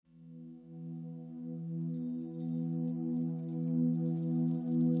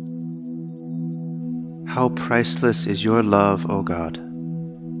How priceless is your love, O God!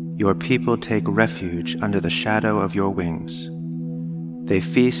 Your people take refuge under the shadow of your wings. They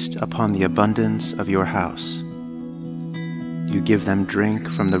feast upon the abundance of your house. You give them drink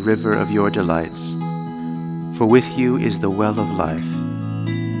from the river of your delights. For with you is the well of life,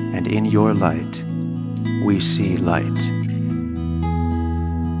 and in your light we see light.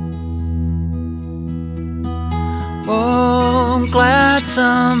 Oh,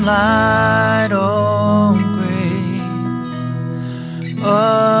 gladsome light, oh, grace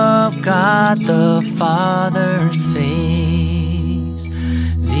of God the Father's face,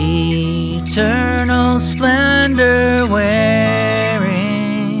 the eternal splendor wearing,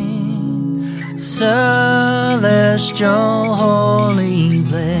 celestial, holy,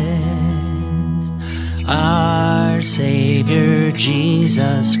 blessed, our Savior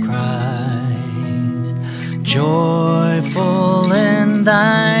Jesus Christ, joyful in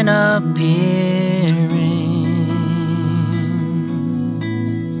thine appearing.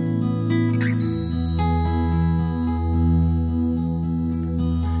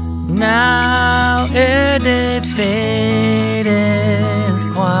 Now it fadeth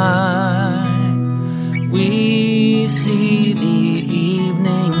quite, we see the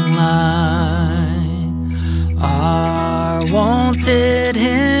evening light, our wonted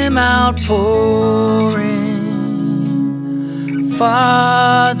hymn outpouring,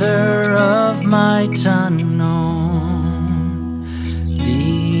 Father of might unknown,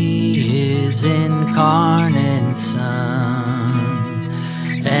 His incarnate Son,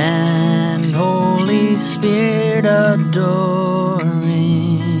 and Holy Spirit adoring.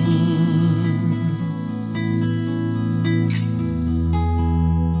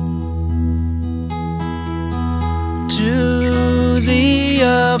 To the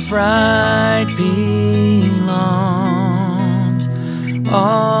upright belongs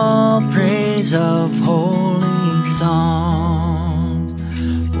all praise of holy songs.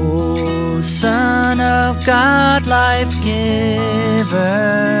 O Son of God, life giver,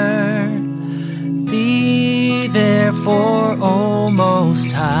 be therefore, O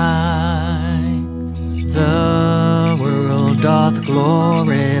Most High, the world doth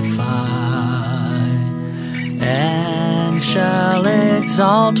glorify, and shall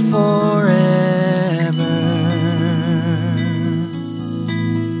exalt forever.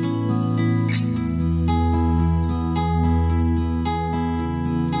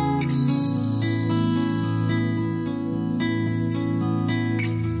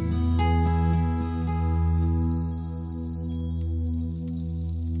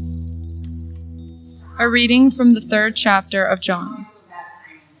 A reading from the 3rd chapter of John.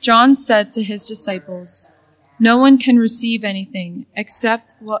 John said to his disciples, "No one can receive anything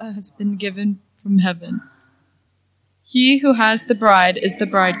except what has been given from heaven. He who has the bride is the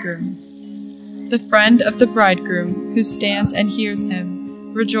bridegroom. The friend of the bridegroom, who stands and hears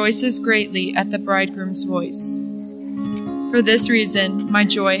him, rejoices greatly at the bridegroom's voice. For this reason my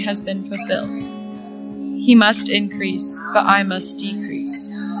joy has been fulfilled. He must increase, but I must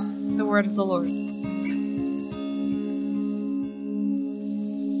decrease." The word of the Lord.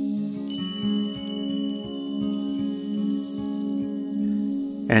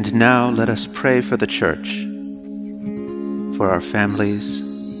 And now let us pray for the Church, for our families,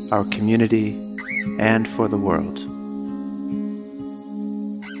 our community, and for the world.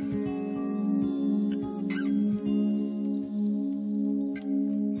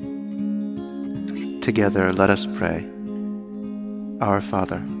 Together let us pray. Our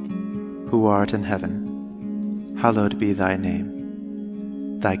Father, who art in heaven, hallowed be thy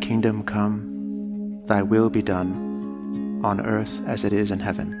name. Thy kingdom come, thy will be done, on earth as it is in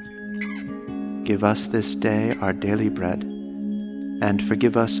heaven. Give us this day our daily bread, and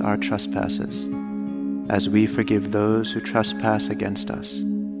forgive us our trespasses, as we forgive those who trespass against us.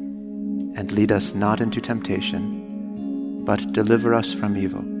 And lead us not into temptation, but deliver us from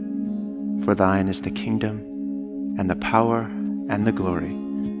evil. For thine is the kingdom, and the power, and the glory,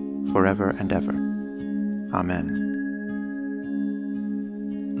 forever and ever. Amen.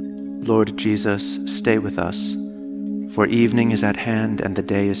 Lord Jesus, stay with us, for evening is at hand and the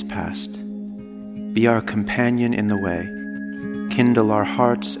day is past. Be our companion in the way. Kindle our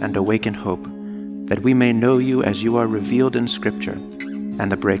hearts and awaken hope, that we may know you as you are revealed in Scripture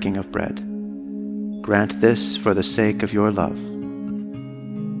and the breaking of bread. Grant this for the sake of your love.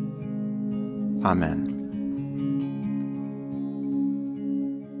 Amen.